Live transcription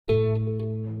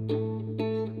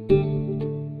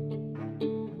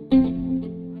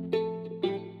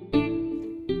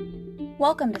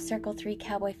Welcome to Circle 3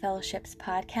 Cowboy Fellowship's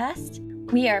podcast.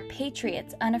 We are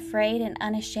patriots, unafraid and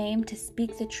unashamed to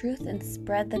speak the truth and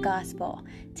spread the gospel.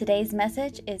 Today's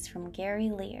message is from Gary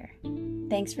Lear.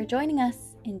 Thanks for joining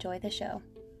us. Enjoy the show.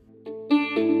 We'll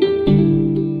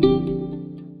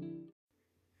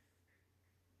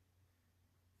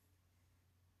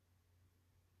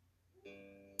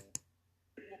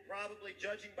probably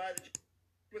judging by the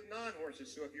with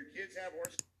non-horses. So if your kids have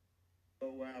horses,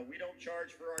 so we don't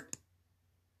charge for our.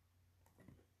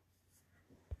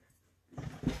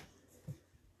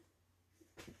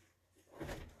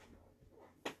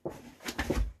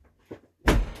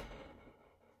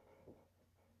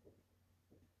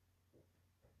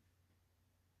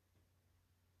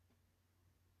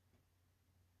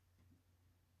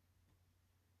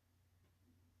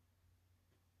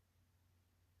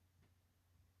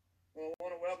 Well, I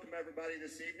want to welcome everybody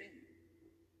this evening.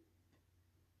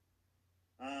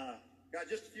 Got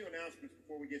just a few announcements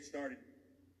before we get started.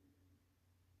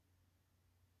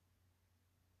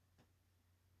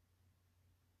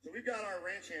 So we've got our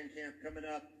ranch hand camp coming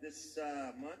up this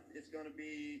month. It's going to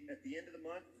be at the end of the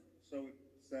month. So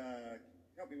it's,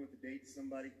 help me with the dates,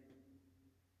 somebody.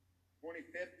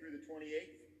 25th through the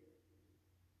 28th.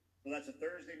 So that's a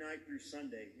Thursday night through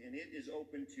Sunday. And it is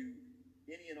open to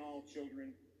any and all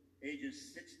children ages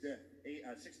 6 to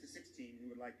 16 who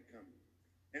would like to come.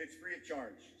 And it's free of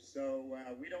charge. So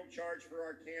we don't charge for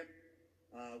our camp.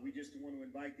 We just want to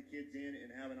invite the kids in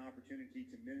and have an opportunity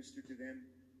to minister to them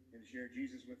and share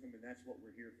Jesus with them, and that's what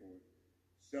we're here for.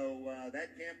 So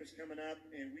that camp is coming up,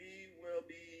 and we will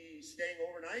be staying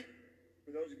overnight.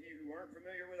 For those of you who aren't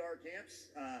familiar with our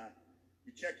camps,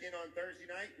 you check in on Thursday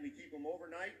night, and we keep them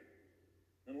overnight.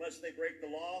 Unless they break the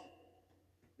law,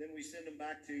 then we send them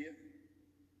back to you,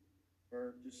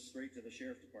 or just straight to the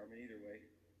sheriff's department, either way.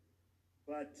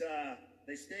 But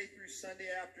they stay through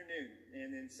Sunday afternoon,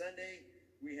 and then Sunday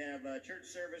we have a church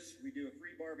service. We do a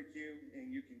free barbecue, and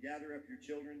you can gather up your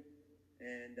children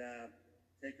and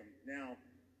take them. Now,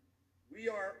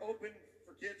 we are open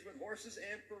for kids with horses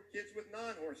and for kids with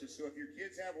non-horses. So if your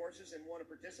kids have horses and want to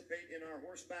participate in our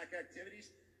horseback activities,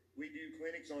 we do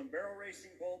clinics on barrel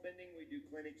racing, pole bending. We do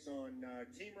clinics on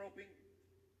team roping.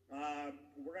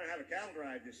 We're going to have a cattle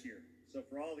drive this year. So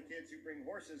for all the kids who bring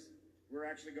horses, we're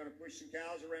actually going to push some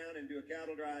cows around and do a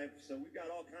cattle drive. So we've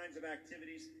got all kinds of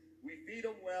activities. We feed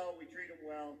them well, we treat them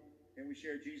well, and we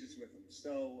share Jesus with them.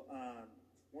 So I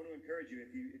want to encourage you,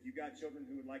 if you've got children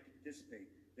who would like to participate,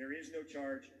 there is no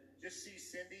charge. Just see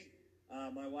Cindy,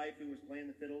 my wife who was playing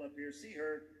the fiddle up here. See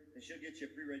her, and she'll get you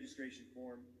a pre-registration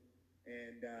form.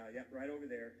 And, right over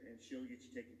there, and she'll get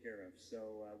you taken care of.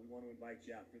 So we want to invite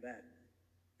you out for that.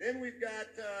 Then we've got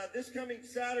this coming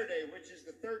Saturday, which is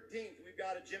the 13th, we've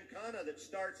got a Gymkhana that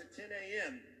starts at 10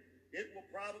 a.m. It will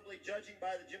probably, judging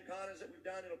by the Gymkhanas that we've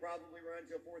done, it'll probably run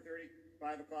until 4:30,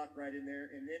 5 o'clock right in there.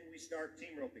 And then we start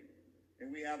team roping. And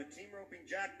we have a team roping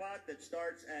jackpot that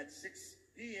starts at 6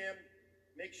 p.m.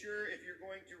 Make sure if you're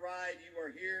going to ride, you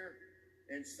are here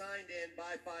and signed in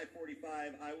by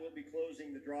 5:45. I will be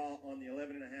closing the draw on the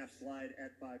 11.5 slide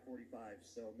at 5:45.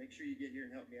 So make sure you get here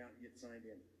and help me out and get signed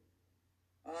in.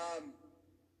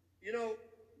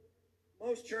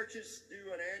 Most churches do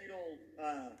an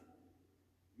annual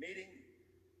meeting,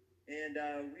 and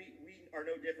we are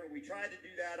no different. We try to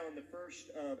do that on the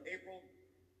 1st of April.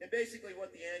 And basically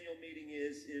what the annual meeting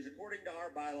is according to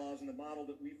our bylaws and the model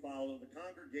that we follow, the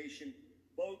congregation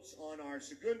votes on our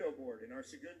segundo board. And our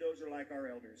segundos are like our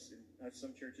elders. In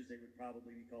some churches they would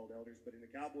probably be called elders, but in the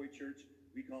Cowboy Church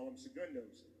we call them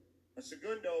segundos. A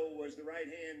segundo was the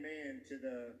right-hand man to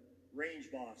the range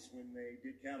boss when they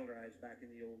did cattle drives back in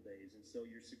the old days. And so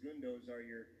your segundos are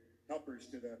your helpers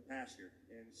to the pastor.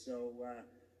 And so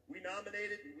we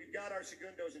nominated, we've got our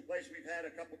segundos in place. We've had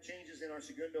a couple changes in our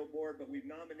segundo board, but we've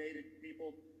nominated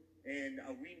people, and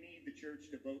we need the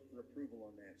church to vote for approval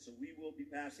on that. So we will be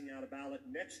passing out a ballot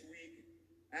next week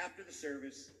after the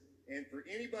service. And for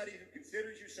anybody who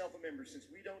considers yourself a member, since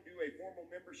we don't do a formal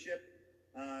membership,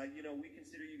 we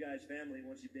consider you guys family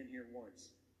once you've been here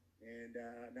once. And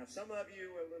now some of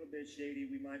you are a little bit shady.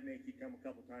 We might make you come a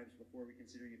couple times before we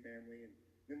consider you family. And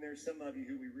then there's some of you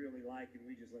who we really like, and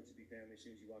we just let you be family as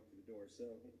soon as you walk through the door. So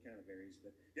it kind of varies.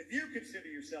 But if you consider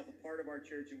yourself a part of our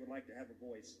church and would like to have a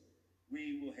voice,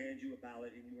 we will hand you a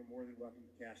ballot, and you are more than welcome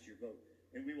to cast your vote.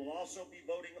 And we will also be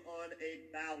voting on a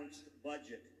balanced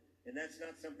budget. And that's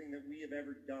not something that we have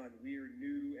ever done. We are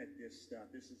new at this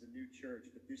stuff. This is a new church.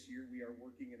 But this year we are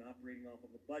working and operating off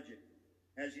of a budget.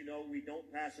 As you know, we don't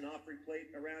pass an offering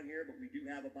plate around here, but we do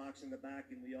have a box in the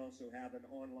back, and we also have an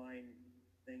online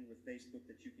thing with Facebook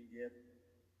that you can give.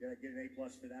 Get an A+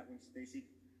 for that one, Stacy.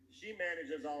 she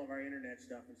manages all of our internet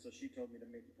stuff, and so she told me to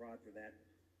make a prod for that.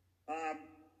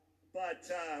 But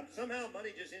somehow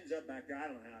money just ends up back there.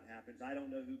 I don't know how it happens. I don't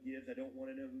know who gives. I don't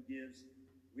want to know who gives.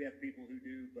 We have people who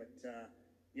do, but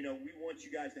we want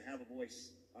you guys to have a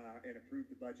voice and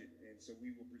approve the budget, and so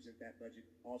we will present that budget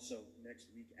also next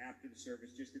week after the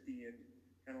service, just at the end,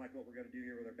 kind of like what we're going to do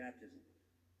here with our baptism.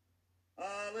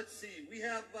 Let's see. We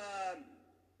have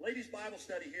ladies' Bible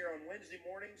study here on Wednesday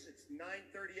mornings. It's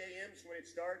 9:30 a.m. is when it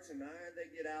starts, and they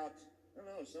get out. I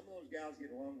don't know. Some of those gals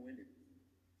get long-winded.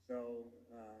 So,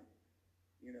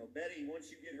 Betty, once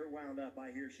you get her wound up,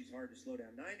 I hear she's hard to slow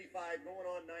down. 95 going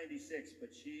on 96,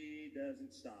 but she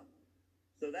doesn't stop.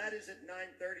 So that is at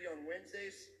 9:30 on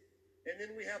Wednesdays. And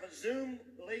then we have a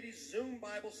ladies' Zoom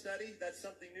Bible study. That's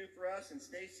something new for us, and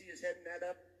Stacy is heading that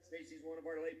up. Stacy's one of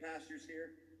our lay pastors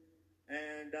here.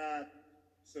 And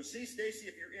so see Stacy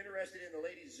if you're interested in the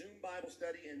ladies' Zoom Bible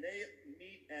study, and they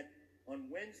meet on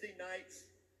Wednesday nights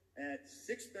at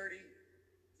 6:30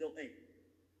 till 8.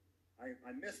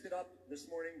 I messed it up this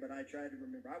morning, but I tried to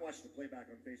remember. I watched the playback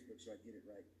on Facebook so I get it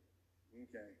right.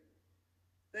 Okay.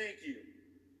 Thank you.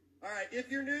 All right, if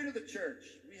you're new to the church,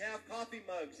 we have coffee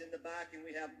mugs in the back, and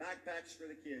we have backpacks for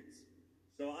the kids.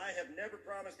 So I have never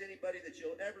promised anybody that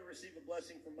you'll ever receive a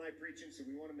blessing from my preaching, so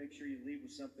we want to make sure you leave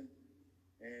with something.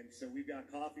 And so we've got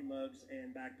coffee mugs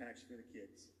and backpacks for the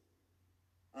kids.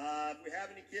 If we have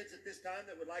any kids at this time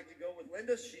that would like to go with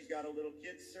Linda, she's got a little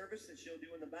kids service that she'll do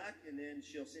in the back, and then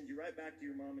she'll send you right back to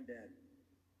your mom and dad.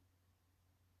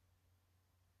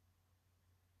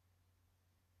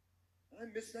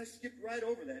 I skipped right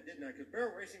over that, didn't I? Because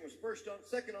barrel racing was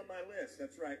second on my list.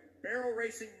 That's right. Barrel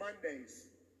Racing Mondays.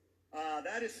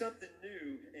 That is something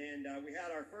new, and we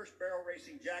had our first barrel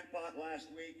racing jackpot last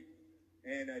week,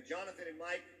 and Jonathan and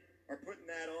Mike are putting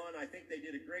that on. I think they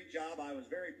did a great job. I was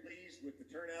very pleased with the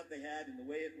turnout they had and the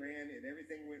way it ran, and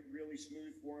everything went really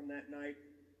smooth for them that night.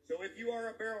 So if you are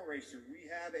a barrel racer, we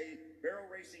have a barrel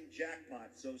racing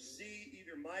jackpot. So see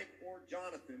either Mike or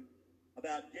Jonathan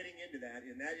about getting into that,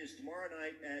 and that is tomorrow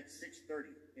night at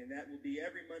 6:30, and that will be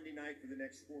every Monday night for the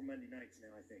next 4 Monday nights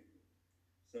now, I think.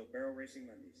 So Barrel Racing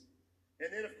Mondays.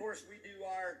 And then, of course, we do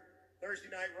our Thursday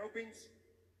night ropings.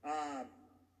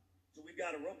 So we've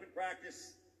got a roping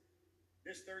practice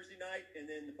this Thursday night, and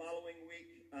then the following week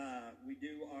we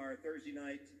do our Thursday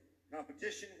night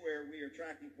competition where we are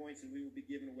tracking points and we will be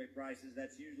giving away prizes.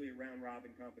 That's usually a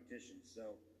round-robin competition,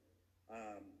 so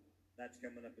that's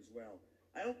coming up as well.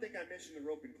 I don't think I mentioned the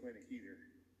roping clinic either.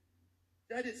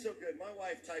 I did so good. My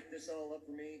wife typed this all up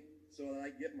for me so that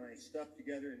I get my stuff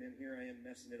together, and then here I am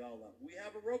messing it all up. We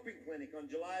have a roping clinic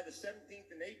on July the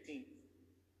 17th and 18th.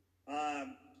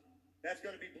 That's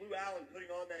going to be Blue Allen putting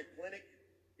on that clinic.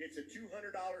 It's a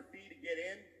 $200 fee to get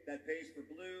in. That pays for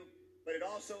Blue. But it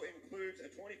also includes a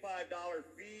 $25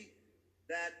 fee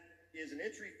that is an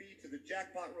entry fee to the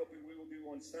jackpot roping we will do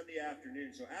on Sunday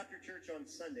afternoon. So after church on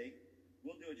Sunday,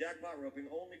 we'll do a jackpot roping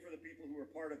only for the people who are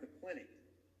part of the clinic.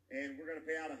 And we're going to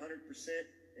pay out 100%.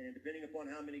 And depending upon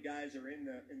how many guys are in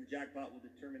the jackpot will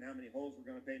determine how many holes we're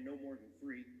going to pay, no more than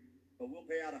 3. But we'll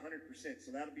pay out 100%. So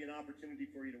that'll be an opportunity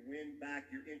for you to win back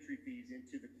your entry fees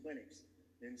into the clinics.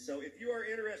 And so if you are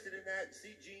interested in that,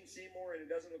 see Gene Seymour, and it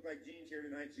doesn't look like Gene's here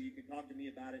tonight, so you can talk to me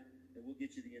about it, and we'll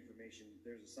get you the information.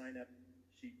 There's a sign-up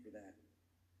sheet for that.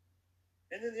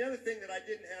 And then the other thing that I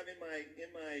didn't have in my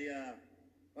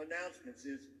announcements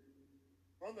is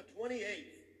on the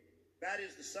 28th, that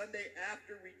is the Sunday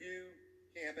after we do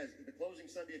camp, as the closing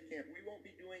Sunday of camp, we won't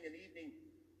be doing an evening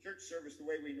church service the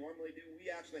way we normally do. We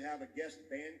actually have a guest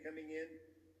band coming in.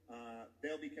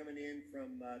 They'll be coming in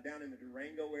from down in the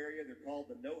Durango area. They're called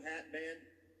the No Hat Band.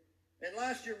 And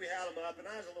last year we had them up, and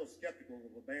I was a little skeptical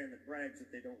of a band that brags that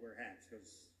they don't wear hats,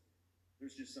 because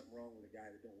there's just something wrong with a guy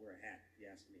that don't wear a hat, if you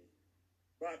ask me.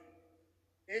 But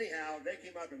anyhow, they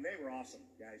came up, and they were awesome,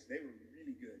 guys. They were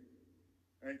really good.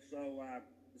 And so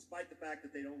despite the fact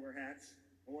that they don't wear hats,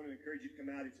 I want to encourage you to come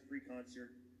out. It's a free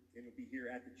concert, and it'll be here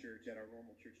at the church at our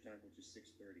normal church time, which is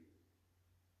 6:30.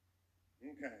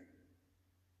 Okay.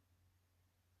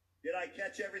 Did I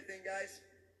catch everything, guys?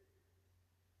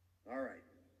 All right.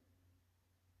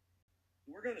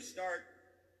 We're going to start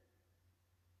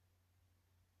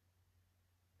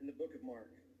in the book of Mark,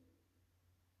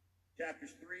 chapters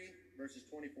 3, verses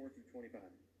 24 through 25.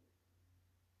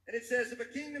 And it says, if a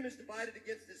kingdom is divided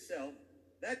against itself,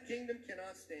 that kingdom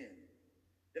cannot stand.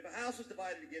 If a house is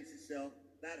divided against itself,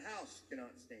 that house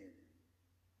cannot stand.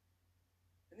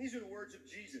 And these are the words of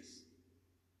Jesus.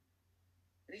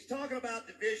 And he's talking about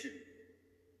division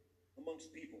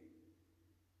amongst people.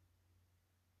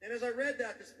 And as I read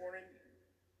that this morning,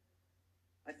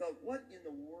 I thought, what in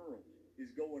the world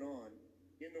is going on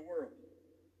in the world.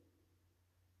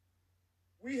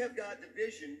 We have got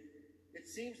division, it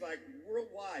seems like,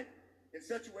 worldwide in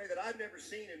such a way that I've never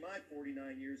seen in my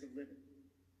 49 years of living.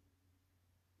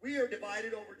 We are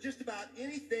divided over just about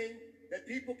anything that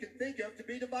people can think of to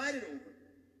be divided over.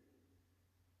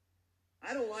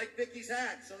 I don't like Vicky's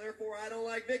hat, so therefore I don't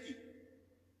like Vicky.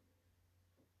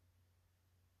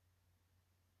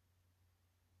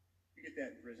 You get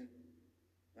that in prison?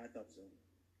 I thought so.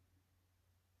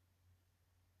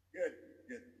 Good,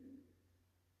 good.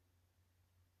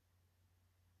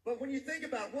 But when you think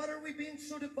about what are we being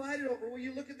so divided over? Well,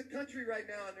 you look at the country right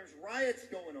now and there's riots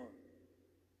going on.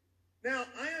 Now,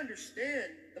 I understand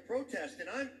the protest, and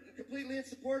I'm completely in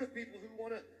support of people who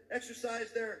want to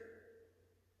exercise their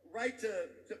right to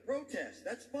protest.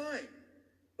 That's fine.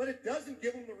 But it doesn't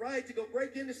give them the right to go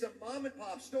break into some mom and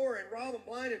pop store and rob them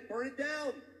blind and burn it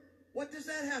down. What does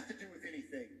that have to do with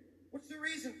anything? What's the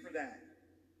reason for that?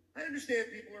 I understand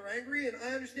people are angry, and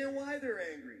I understand why they're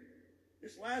angry.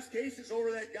 This last case is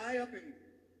over that guy up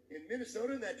in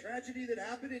Minnesota and that tragedy that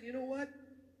happened, and you know what?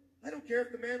 I don't care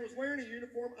if the man was wearing a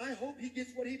uniform. I hope he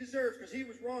gets what he deserves because he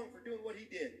was wrong for doing what he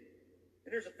did.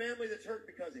 And there's a family that's hurt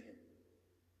because of him.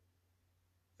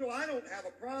 So I don't have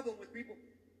a problem with people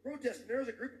protesting. There was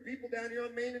a group of people down here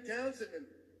on Main and Townsend, and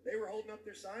they were holding up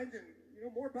their signs, and,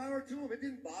 more power to them. It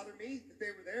didn't bother me that they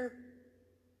were there.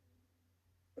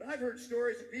 But I've heard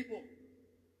stories of people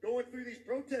going through these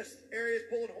protest areas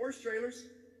pulling horse trailers,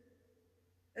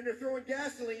 and they're throwing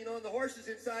gasoline on the horses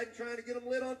inside and trying to get them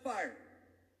lit on fire.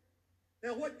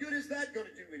 Now, what good is that going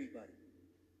to do anybody?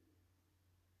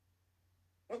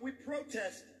 But we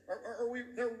protest,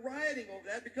 they're rioting over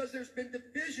that because there's been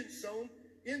division sown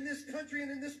in this country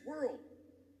and in this world.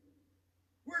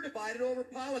 We're divided over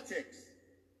politics.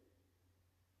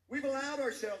 We've allowed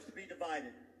ourselves to be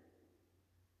divided.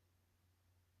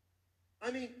 I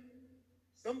mean,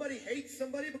 somebody hates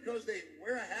somebody because they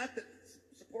wear a hat that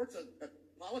supports a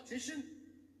politician?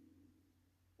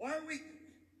 Why are we...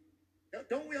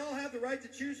 Don't we all have the right to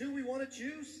choose who we want to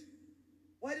choose?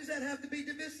 Why does that have to be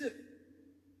divisive?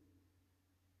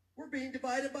 We're being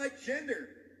divided by gender.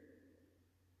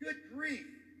 Good grief.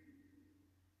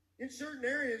 In certain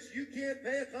areas, you can't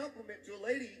pay a compliment to a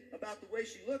lady about the way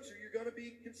she looks or you're going to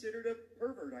be considered a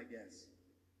pervert, I guess.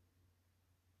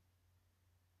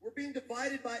 We're being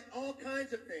divided by all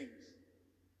kinds of things.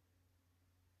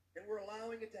 And we're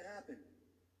allowing it to happen.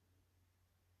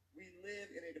 We live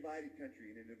in a divided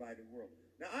country, in a divided world.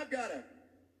 Now, I've got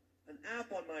an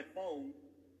app on my phone,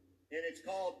 and it's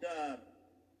called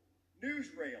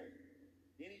Newsrail,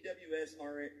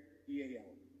 Newsrael.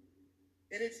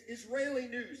 And it's Israeli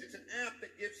news. It's an app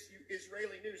that gives you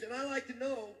Israeli news. And I like to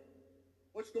know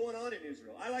what's going on in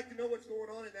Israel. I like to know what's going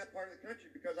on in that part of the country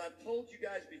because I've told you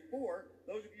guys before,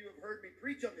 those of you who have heard me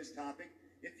preach on this topic,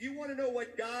 if you want to know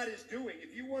what God is doing,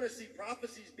 if you want to see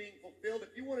prophecies being fulfilled,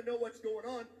 if you want to know what's going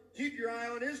on, keep your eye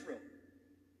on Israel.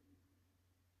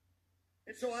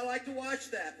 And so I like to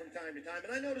watch that from time to time.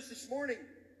 And I noticed this morning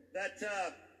that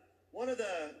one of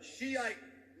the Shiite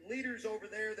leaders over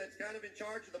there that's kind of in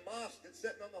charge of the mosque that's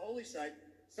sitting on the holy site,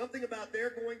 something about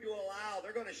they're going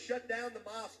to shut down the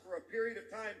mosque for a period of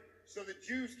time so that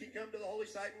Jews can come to the holy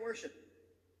site and worship.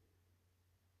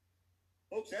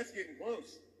 Folks, that's getting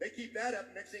close. They keep that up,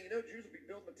 and next thing you know, Jews will be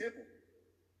building a temple.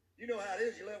 You know how it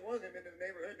is. You let one of them into the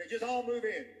neighborhood, they just all move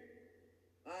in.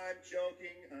 I'm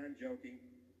joking.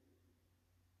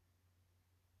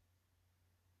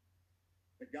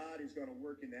 But God is going to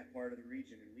work in that part of the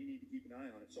region, and we need to keep an eye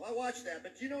on it. So I watched that.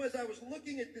 But as I was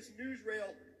looking at this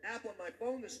Newsrail app on my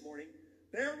phone this morning,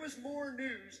 there was more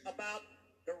news about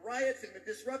the riots and the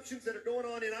disruptions that are going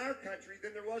on in our country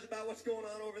than there was about what's going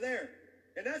on over there.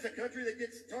 And that's a country that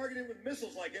gets targeted with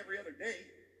missiles like every other day,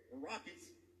 or rockets.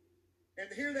 And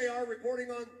here they are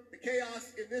reporting on the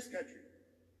chaos in this country.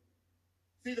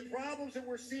 See, the problems that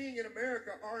we're seeing in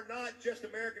America are not just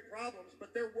American problems,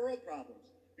 but they're world problems.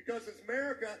 Because as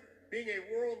America, being a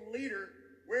world leader,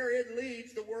 where it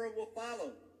leads, the world will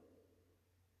follow.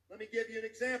 Let me give you an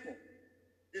example.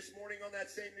 This morning on that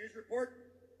same news report,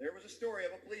 there was a story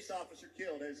of a police officer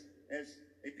killed as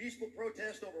a peaceful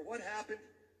protest over what happened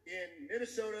in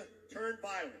Minnesota turned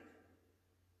violent.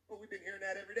 Well, we've been hearing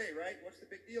that every day, right? What's the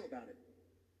big deal about it?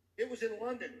 It was in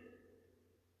London.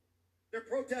 They're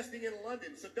protesting in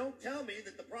London. So don't tell me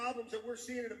that the problems that we're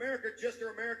seeing in America just are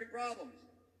American problems.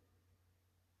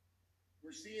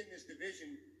 We're seeing this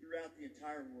division throughout the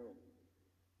entire world.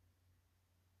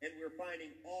 And we're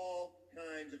finding all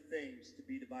kinds of things to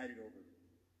be divided over.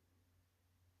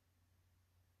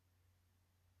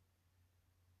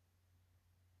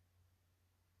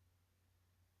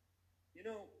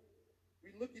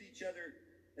 We look at each other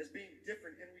as being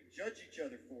different, and we judge each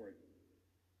other for it.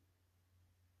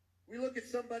 We look at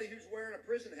somebody who's wearing a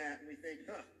prison hat and we think,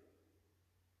 huh.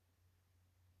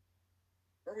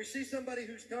 Or we see somebody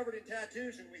who's covered in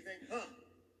tattoos and we think, huh.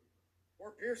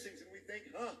 Or piercings and we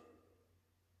think, huh.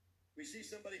 We see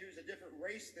somebody who's a different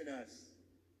race than us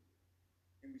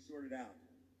and we sort it out.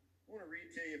 I want to read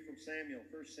to you from Samuel,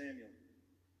 1 Samuel.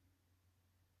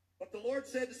 But the Lord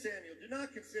said to Samuel, do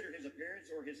not consider his appearance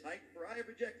or his height, for I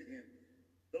have rejected him.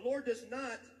 The Lord does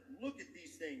not look at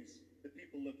these things that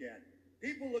people look at.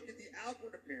 People look at the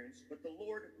outward appearance, but the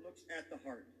Lord looks at the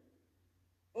heart.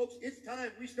 Folks, it's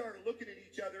time we started looking at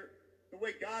each other the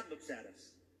way God looks at us.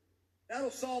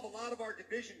 That'll solve a lot of our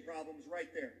division problems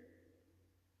right there.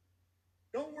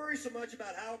 Don't worry so much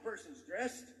about how a person's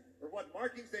dressed or what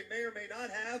markings they may or may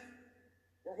not have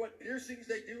or what piercings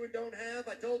they do and don't have.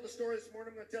 I told the story this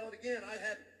morning. I'm going to tell it again.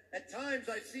 At times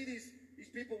I see these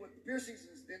people with piercings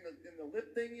in the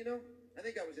lip thing, you know. I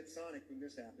think I was at Sonic when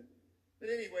this happened. But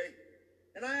anyway,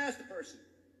 and I asked the person,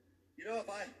 you know, if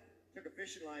I took a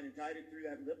fishing line and tied it through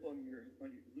that loop on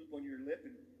your lip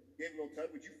and gave a little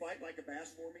tug, would you fight like a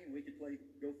bass for me and we could play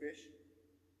go fish?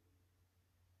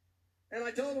 And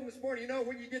I told him this morning, you know,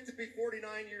 when you get to be 49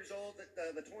 years old, that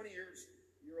the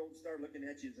 20-year-olds start looking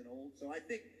at you as an old. So I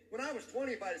think when I was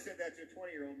 20, if I'd have said that to a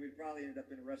 20-year-old, we'd probably ended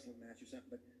up in a wrestling match or something.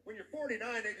 But when you're 49,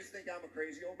 they just think I'm a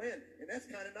crazy old man. And that's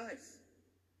kind of nice.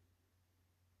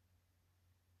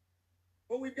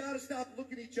 But we've got to stop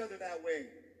looking at each other that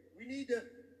way. We need to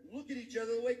look at each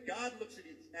other the way God looks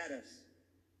at us.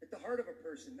 At the heart of a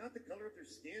person, not the color of their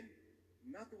skin,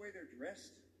 not the way they're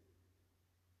dressed.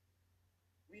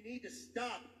 We need to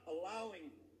stop allowing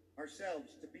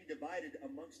ourselves to be divided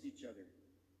amongst each other.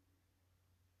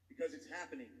 Because it's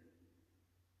happening.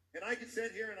 And I could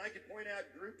sit here and I could point out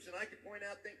groups and I could point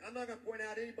out things. I'm not going to point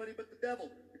out anybody but the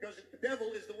devil. Because the devil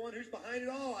is the one who's behind it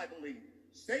all, I believe.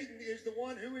 Satan is the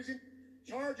one who is in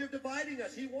charge of dividing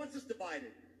us. He wants us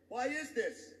divided. Why is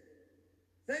this?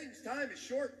 Satan's time is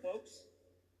short, folks.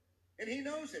 And he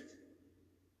knows it.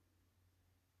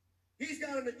 He's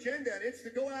got an agenda, and it's to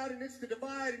go out and it's to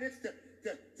divide, and it's to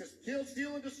kill,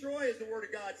 steal, and destroy, as the Word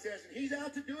of God says. And he's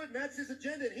out to do it, and that's his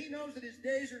agenda. And he knows that his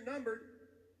days are numbered,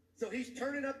 so he's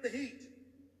turning up the heat.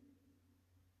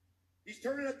 He's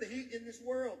turning up the heat in this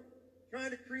world, trying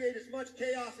to create as much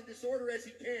chaos and disorder as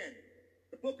he can.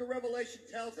 The book of Revelation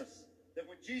tells us that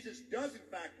when Jesus does in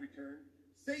fact return,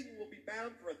 Satan will be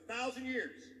bound for 1,000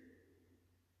 years.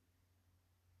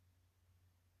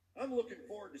 I'm looking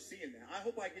forward to seeing that. I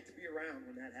hope I get to be around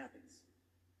when that happens.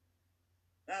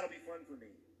 That'll be fun for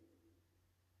me.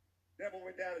 The devil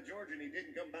went down to Georgia and he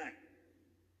didn't come back.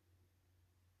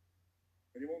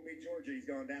 But he won't meet Georgia he's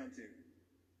gone down to.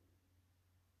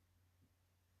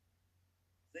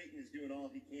 Satan is doing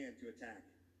all he can to attack.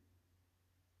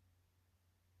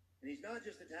 And he's not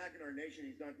just attacking our nation.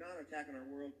 He's not attacking our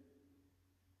world.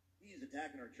 He's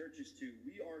attacking our churches too.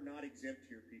 We are not exempt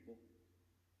here, people.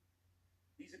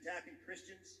 He's attacking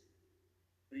Christians,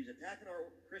 but he's attacking our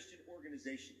Christian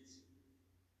organizations.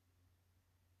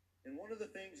 And one of the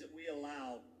things that we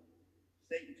allow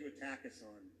Satan to attack us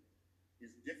on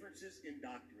is differences in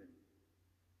doctrine.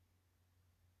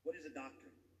 What is a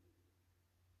doctrine?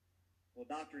 Well,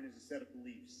 doctrine is a set of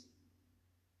beliefs.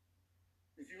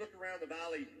 If you look around the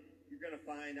valley, you're going to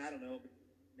find, I don't know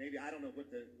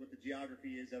what the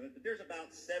geography is of it, but there's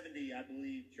about 70, I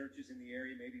believe, churches in the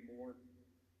area, maybe more.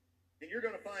 And you're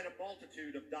going to find a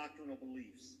multitude of doctrinal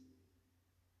beliefs.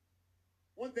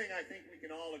 One thing I think we can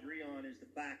all agree on is the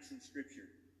facts in Scripture.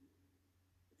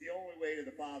 The only way to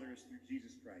the Father is through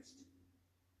Jesus Christ.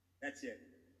 That's it.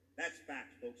 That's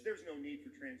fact, folks. There's no need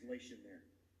for translation there.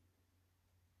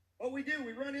 What we do,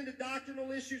 we run into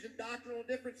doctrinal issues and doctrinal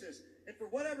differences. And for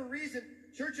whatever reason,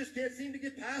 churches can't seem to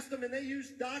get past them, and they use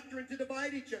doctrine to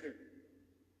divide each other.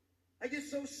 I get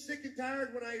so sick and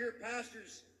tired when I hear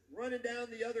pastors running down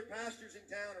the other pastors in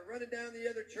town or running down the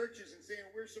other churches and saying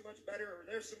we're so much better or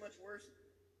they're so much worse.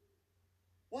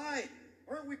 Why?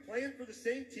 Aren't we playing for the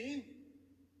same team?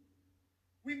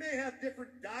 We may have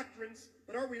different doctrines,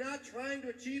 but are we not trying to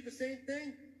achieve the same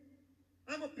thing?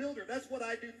 I'm a builder. That's what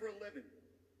I do for a living.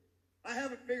 I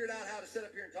haven't figured out how to sit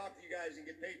up here and talk to you guys and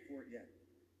get paid for it yet.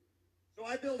 So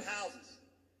I build houses,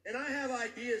 and I have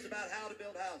ideas about how to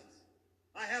build houses.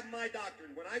 I have my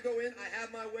doctrine. When I go in, I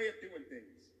have my way of doing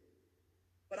things.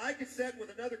 But I could sit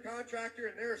with another contractor,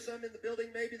 and there are some in the building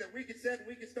maybe that we could sit and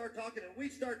we could start talking, and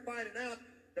we'd start finding out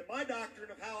that my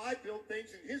doctrine of how I build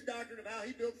things and his doctrine of how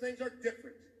he builds things are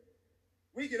different.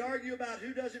 We could argue about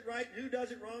who does it right and who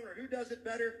does it wrong or who does it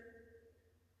better.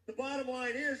 The bottom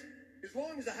line is, as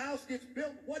long as the house gets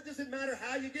built, what does it matter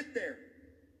how you get there?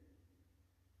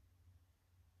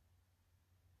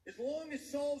 long as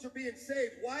souls are being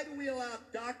saved, why do we allow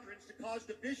doctrines to cause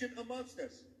division amongst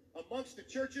us? Amongst the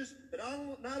churches, but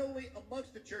not only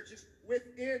amongst the churches,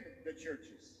 within the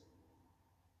churches.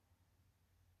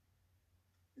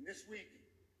 And this week,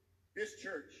 this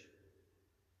church,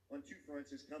 on two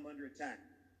fronts, has come under attack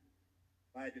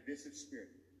by a divisive spirit.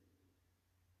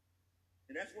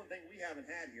 And that's one thing we haven't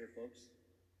had here, folks.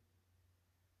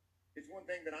 It's one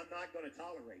thing that I'm not going to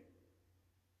tolerate.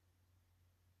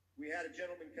 We had a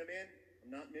gentleman come in.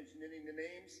 I'm not mentioning any of the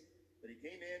names, but he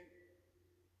came in,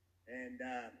 and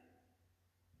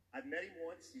I've met him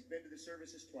once. He's been to the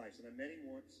services twice, and I met him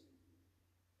once.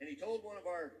 And he told one of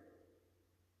our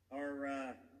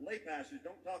lay pastors,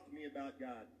 "Don't talk to me about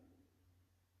God.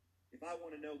 If I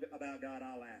want to know about God,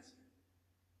 I'll ask."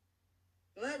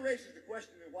 So that raises the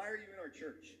question, then why are you in our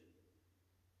church?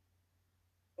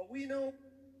 But we know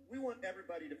we want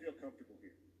everybody to feel comfortable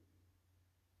here.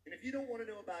 And if you don't want to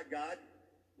know about God,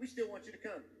 we still want you to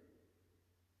come.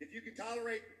 If you can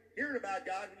tolerate hearing about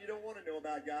God when you don't want to know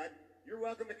about God, you're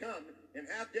welcome to come and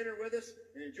have dinner with us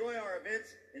and enjoy our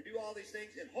events and do all these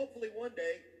things. And hopefully one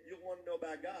day you'll want to know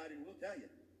about God and we'll tell you.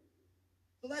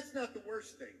 So that's not the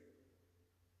worst thing.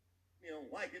 You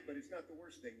don't like it, but it's not the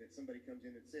worst thing that somebody comes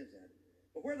in and says that.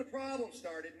 But where the problem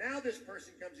started, now this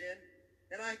person comes in,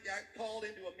 and I got called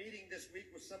into a meeting this week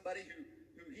with somebody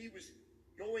who he was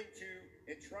going to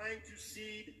and trying to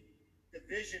seed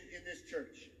division in this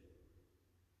church.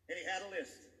 And he had a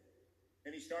list.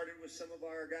 And he started with some of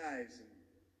our guys, and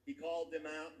he called them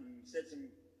out and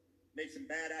made some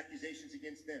bad accusations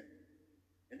against them.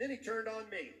 And then he turned on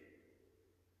me.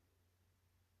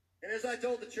 And as I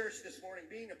told the church this morning,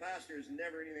 being a pastor is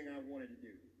never anything I wanted to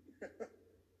do.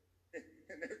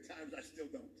 And there are times I still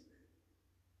don't.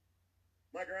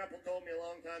 My grandpa told me a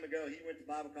long time ago, he went to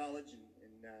Bible college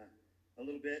and a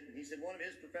little bit, and he said one of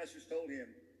his professors told him,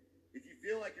 if you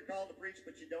feel like you're called to preach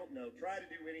but you don't know, try to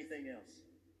do anything else.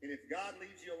 And if God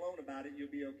leaves you alone about it, you'll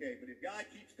be okay. But if God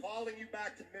keeps calling you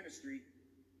back to ministry,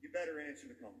 you better answer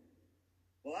the call.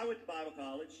 Well, I went to Bible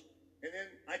college, and then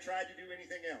I tried to do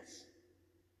anything else.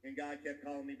 And God kept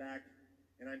calling me back,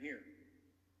 and I'm here.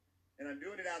 And I'm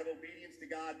doing it out of obedience to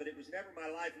God, but it was never my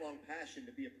lifelong passion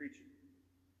to be a preacher.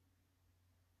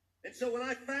 And so when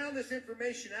I found this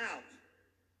information out,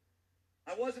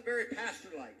 I wasn't very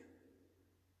pastor-like.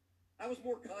 I was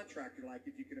more contractor-like,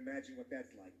 if you can imagine what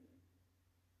that's like.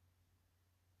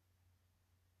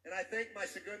 And I thank my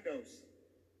segundos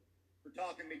for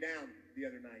talking me down the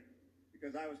other night,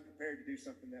 because I was prepared to do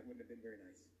something that wouldn't have been very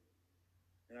nice.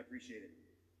 And I appreciate it.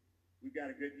 We've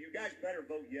got you guys better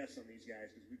vote yes on these guys,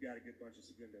 because we've got a good bunch of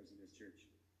segundos in this church.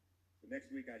 So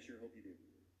next week, I sure hope you do.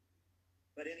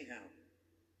 But anyhow,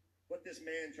 what this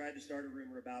man tried to start a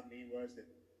rumor about me was that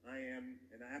I am,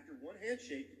 and after one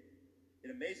handshake, it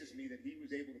amazes me that he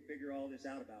was able to figure all this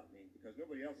out about me, because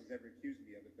nobody else has ever accused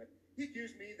me of it. But he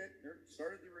accused me or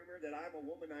started the rumor that I'm a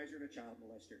womanizer and a child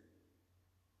molester.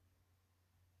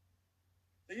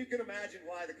 So you can imagine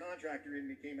why the contractor in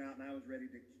me came out and I was ready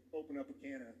to open up a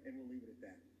can of, and we'll leave it at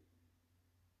that.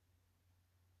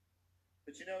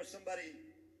 But you know, somebody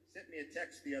sent me a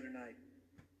text the other night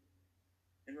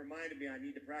and reminded me I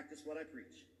need to practice what I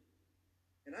preach.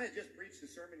 And I had just preached a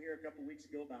sermon here a couple weeks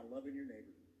ago about loving your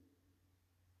neighbor.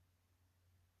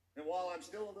 And while I'm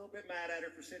still a little bit mad at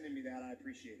her for sending me that, I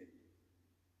appreciate it.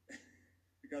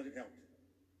 Because it helped.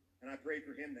 And I prayed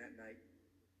for him that night.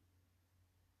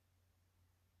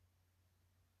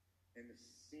 And it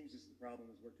seems as the problem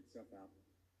has worked itself out.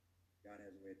 God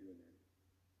has a way of doing that.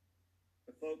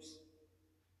 But folks,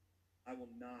 I will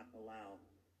not allow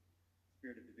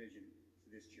spirit of division to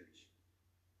this church.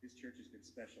 This church has been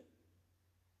special.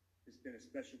 It's been a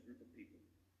special group of people.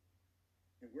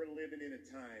 And we're living in a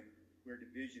time where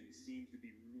division seems to be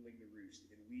ruling the roost,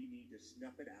 and we need to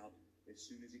snuff it out as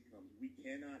soon as it comes. We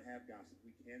cannot have gossip.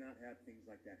 We cannot have things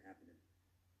like that happening,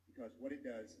 because what it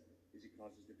does is it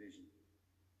causes division.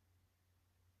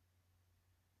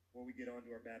 Before we get on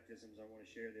to our baptisms, I want to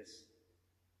share this.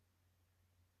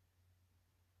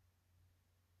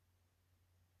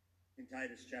 In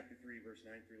Titus chapter 3, verse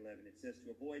 9 through 11, it says,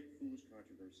 to avoid foolish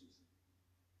controversies.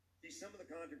 See, some of the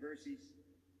controversies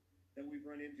that we've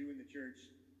run into in the church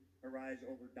arise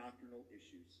over doctrinal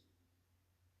issues.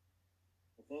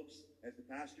 Well, folks, as the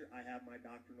pastor, I have my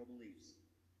doctrinal beliefs,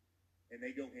 and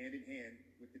they go hand in hand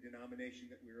with the denomination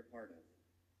that we're a part of.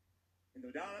 And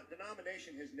the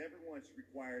denomination has never once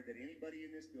required that anybody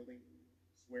in this building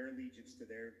swear allegiance to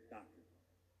their doctrine.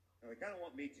 Now, they kind of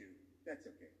want me to. That's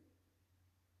okay.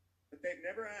 But they've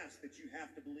never asked that you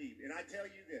have to believe. And I tell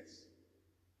you this,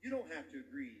 you don't have to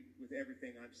agree with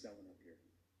everything I'm selling up here.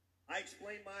 I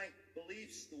explain my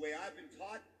beliefs the way I've been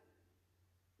taught,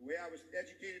 The way I was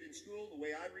educated in school, the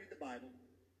way I read the Bible,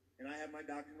 and I have my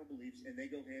doctrinal beliefs, and they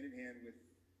go hand in hand with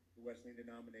the Wesleyan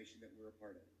denomination that we're a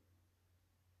part of.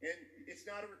 And it's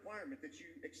not a requirement that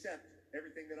you accept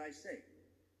everything that I say.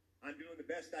 I'm doing the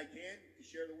best I can to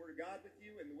share the Word of God with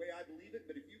you and the way I believe it,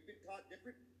 but if you've been taught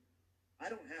different,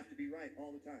 I don't have to be right all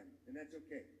the time, and that's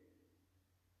okay.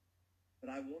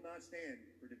 But I will not stand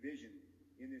for division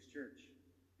in this church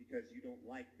because you don't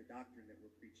like the doctrine that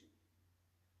we're preaching.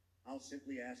 I'll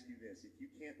simply ask you this. If you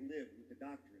can't live with the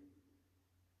doctrine,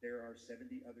 there are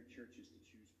 70 other churches to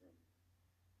choose from.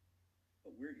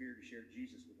 But we're here to share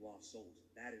Jesus with lost souls.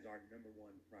 That is our number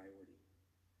one priority.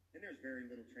 And there's very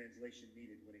little translation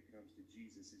needed when it comes to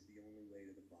Jesus is the only way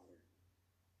to the Father.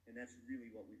 And that's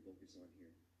really what we focus on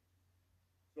here.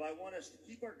 So I want us to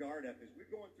keep our guard up as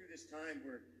we're going through this time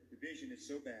where division is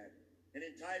so bad. And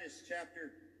in Titus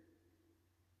chapter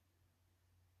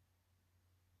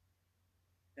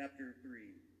 3,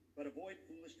 but avoid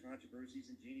foolish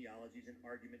controversies and genealogies and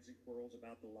arguments and quarrels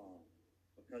about the law,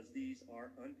 because these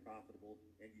are unprofitable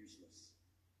and useless.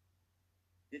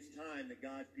 It's time that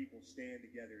God's people stand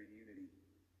together in unity,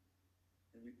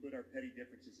 and we put our petty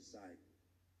differences aside,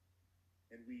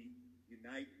 and we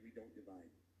unite, we don't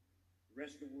divide. The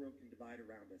rest of the world can divide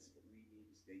around us, but we need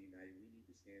to stay united. We need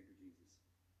to stand for Jesus.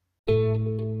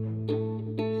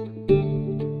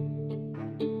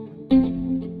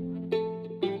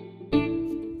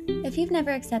 If you've never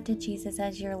accepted Jesus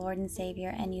as your Lord and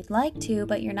Savior and you'd like to,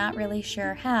 but you're not really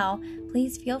sure how,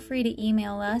 please feel free to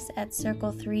email us at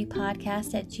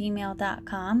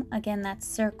circle3podcast@gmail.com. Again, that's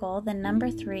circle,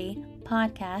 3,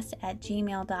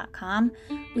 podcast@gmail.com.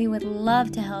 We would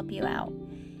love to help you out.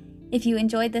 If you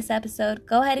enjoyed this episode,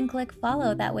 go ahead and click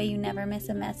follow. That way you never miss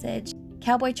a message.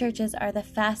 Cowboy churches are the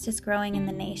fastest growing in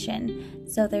the nation,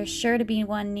 so there's sure to be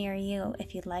one near you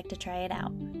if you'd like to try it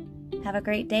out. Have a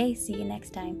great day. See you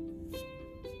next time.